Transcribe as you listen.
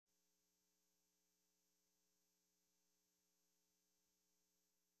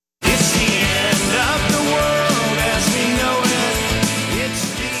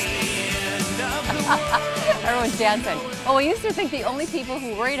Jensen. Well, we used to think the only people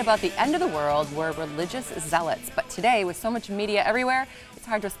who worried about the end of the world were religious zealots. But today, with so much media everywhere, it's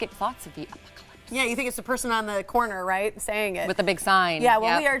hard to escape thoughts of the apocalypse. Yeah, you think it's the person on the corner, right, saying it. With the big sign. Yeah,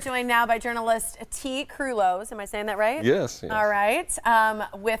 well, we are joined now by journalist Tea Krulos. Am I saying that right? Yes. All right.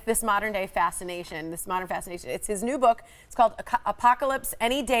 With this modern fascination. It's his new book. It's called Apocalypse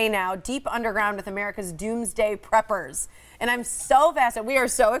Any Day Now, Deep Underground with America's Doomsday Preppers. And I'm so fascinated. We are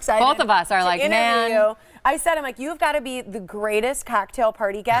so excited. Both of us are like, man. I said, I'm like, you've got to be the greatest cocktail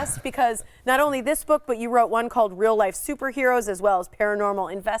party guest because not only this book, but you wrote one called Real Life Superheroes as well as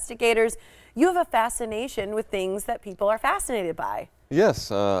Paranormal Investigators. You have a fascination with things that people are fascinated by.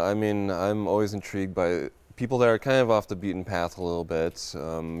 Yes, I mean, I'm always intrigued by people that are kind of off the beaten path a little bit,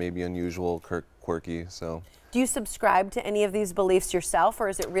 maybe unusual, quirky, so. Do you subscribe to any of these beliefs yourself, or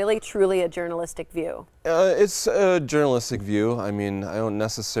is it really, truly a journalistic view? It's a journalistic view. I mean, I don't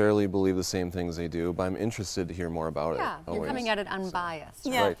necessarily believe the same things they do, but I'm interested to hear more about it. Yeah, you're coming at it unbiased.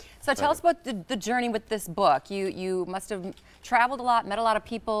 Yeah. Right. So tell us about the journey with this book. You must have traveled a lot, met a lot of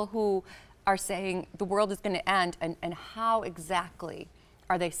people who are saying the world is going to end, and how exactly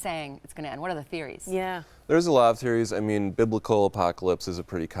are they saying it's going to end? What are the theories? Yeah. There's a lot of theories. I mean, biblical apocalypse is a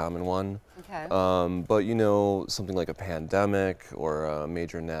pretty common one. Okay. But you know, something like a pandemic or a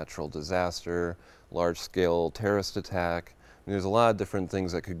major natural disaster, large-scale terrorist attack. I mean, there's a lot of different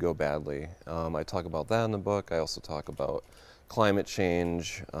things that could go badly. I talk about that in the book. I also talk about climate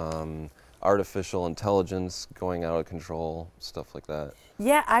change, artificial intelligence going out of control, stuff like that.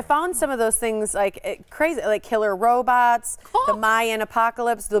 Yeah, I found some of those things like crazy, like killer robots, the Mayan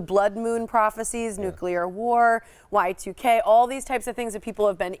Apocalypse, the Moon Prophecies, nuclear war, Y2K, all these types of things that people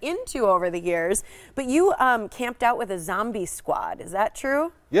have been into over the years. But you camped out with a zombie squad, is that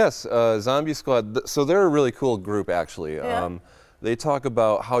true? Yes, Zombie Squad, so they're a really cool group actually. Yeah. They talk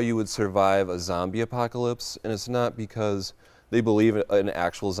about how you would survive a zombie apocalypse, and it's not because they believe an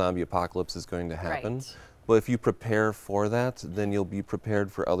actual zombie apocalypse is going to happen. Right. But if you prepare for that, then you'll be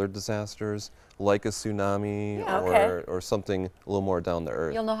prepared for other disasters, like a tsunami or something a little more down to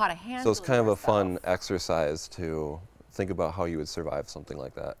earth. You'll know how to handle it. So it's kind of a yourself. fun exercise to think about how you would survive something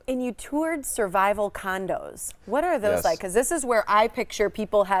like that. And you toured survival condos. What are those Yes. like? Because this is where I picture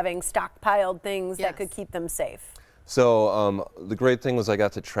people having stockpiled things that could keep them safe. So the great thing was I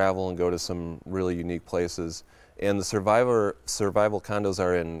got to travel and go to some really unique places. And the survival condos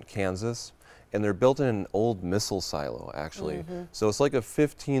are in Kansas. And they're built in an old missile silo, actually. So it's like a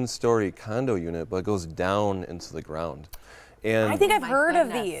 15-story condo unit, but it goes down into the ground. And I think I've heard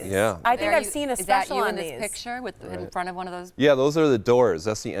of these. Yeah. I think I've seen a special on on this these. picture in front of one of those? Yeah, those are the doors.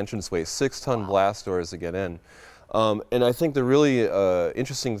 That's the entranceway, 6-ton blast doors to get in. And I think the really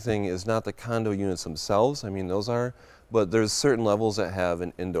interesting thing is not the condo units themselves. I mean, those are, but there's certain levels that have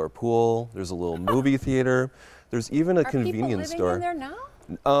an indoor pool. There's a little movie theater. There's even a convenience store. Are people living in there now?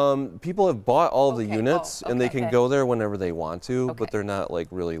 People have bought all the units, and they can go there whenever they want to, but they're not like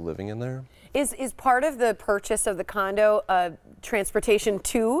really living in there. Is part of the purchase of the condo transportation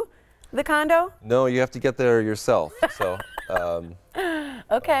to the condo? No, you have to get there yourself. So.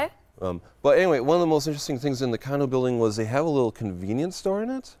 Okay. But anyway, one of the most interesting things in the condo building was they have a little convenience store in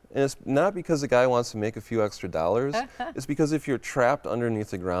it. And it's not because the guy wants to make a few extra dollars. It's because if you're trapped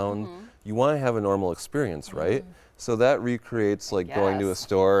underneath the ground, you want to have a normal experience, right? So that recreates like going to a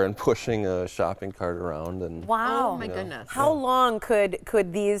store and pushing a shopping cart around. And wow. Oh my goodness. How long could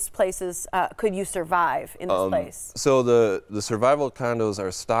these places, could you survive in this place? So the survival condos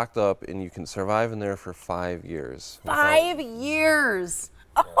are stocked up and you can survive in there for 5 years. 5 years.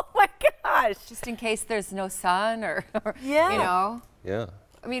 Oh my gosh. Just in case there's no sun or you Yeah. know? Yeah.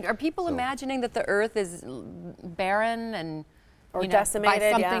 I mean, are people imagining that the earth is barren and Or you know, decimated,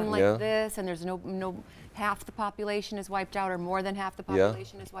 by something like Yeah. this, and there's no half the population is wiped out, or more than half the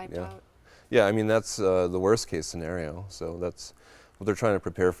population is wiped out? Yeah, I mean, that's the worst case scenario. So that's what they're trying to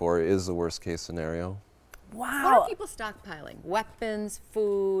prepare for, is the worst case scenario. Wow. What are people stockpiling? Weapons,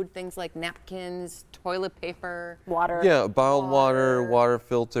 food, things like napkins, toilet paper, Water. Yeah, bottled water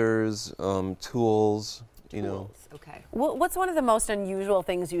filters, tools, you know. Okay. What's one of the most unusual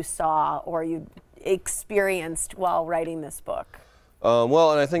things you saw or you experienced while writing this book?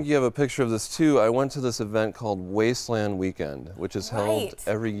 Well, and I think you have a picture of this too. I went to this event called Wasteland Weekend, which is held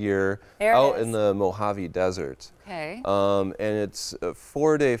every year out in the Mojave Desert. Okay. And it's a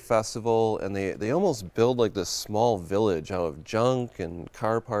 4-day festival, and they almost build like this small village out of junk and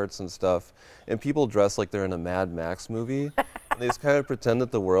car parts and stuff. And people dress like they're in a Mad Max movie. And they just kind of pretend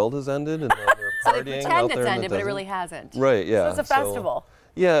that the world has ended, and they're partying So they pretend out it's there in the ended, but it desert. really hasn't. Right, yeah. So it's a festival.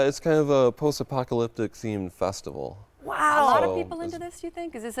 Yeah, it's kind of a post-apocalyptic themed festival. Wow. A lot of So people into this, you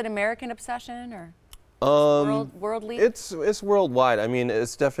think? Is this an American obsession, or? Worldly? It's worldwide. I mean,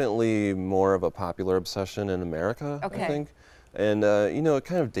 it's definitely more of a popular obsession in America, I think. And, you know, it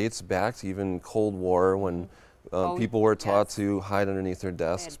kind of dates back to even Cold War when people were taught to hide underneath their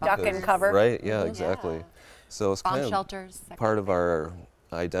desks. Duck and cover. Right, yeah, exactly. Yeah. So it's Bomb kind of shelters, part of our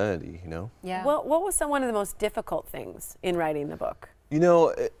identity, you know? Yeah. What was one of the most difficult things in writing the book? You know,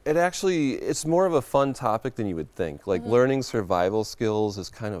 it actually, it's more of a fun topic than you would think. Like learning survival skills is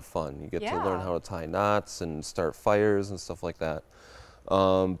kind of fun. You get to learn how to tie knots and start fires and stuff like that.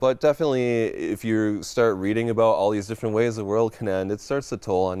 But definitely, if you start reading about all these different ways the world can end, it starts to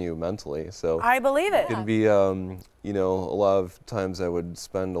toll on you mentally. So I believe it. it can be, you know, a lot of times I would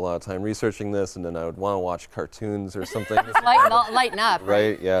spend a lot of time researching this, and then I would want to watch cartoons or something. Lighten up.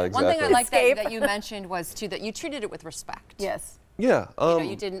 Right, yeah, exactly. One thing I like that you mentioned was, too, that you treated it with respect. Yes. Yeah. You know,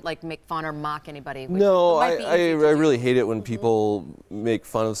 you didn't like make fun or mock anybody. No, I really hate it when people make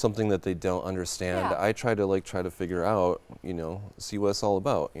fun of something that they don't understand. I try to figure out, you know, see what it's all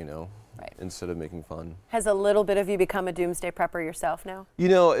about, you know, instead of making fun. Has a little bit of you become a doomsday prepper yourself now? You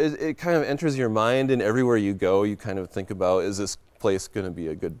know, it kind of enters your mind, and everywhere you go, you kind of think about, is this place going to be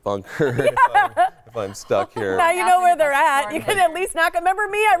a good bunker if I'm stuck here? Now you know where they're at. You can at least knock. Remember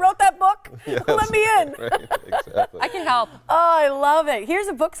me? I wrote that book. Yes, Let me in. Right, exactly. I can help. Oh, I love it. Here's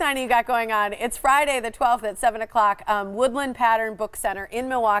a book signing you got going on. It's Friday the 12th at 7 o'clock, Woodland Pattern Book Center in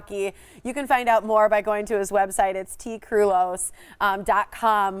Milwaukee. You can find out more by going to his website. It's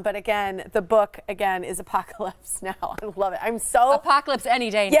teakrulos.com. But again, the book, again, is Apocalypse Now. I love it. I'm so... Apocalypse any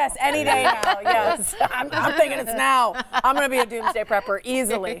day now. Yes, any day now. Yes. I'm thinking it's now. I'm going to be a doomsday prepper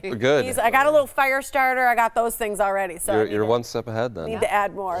easily. Good. I got a little fire starter. I got those things already. So You're one step ahead then. Need to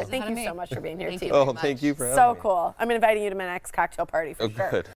add more. Thank you so much for being here, Thank Tea. you very Oh, thank much. you for having me. So cool. I'm inviting you to my next cocktail party for sure. Good.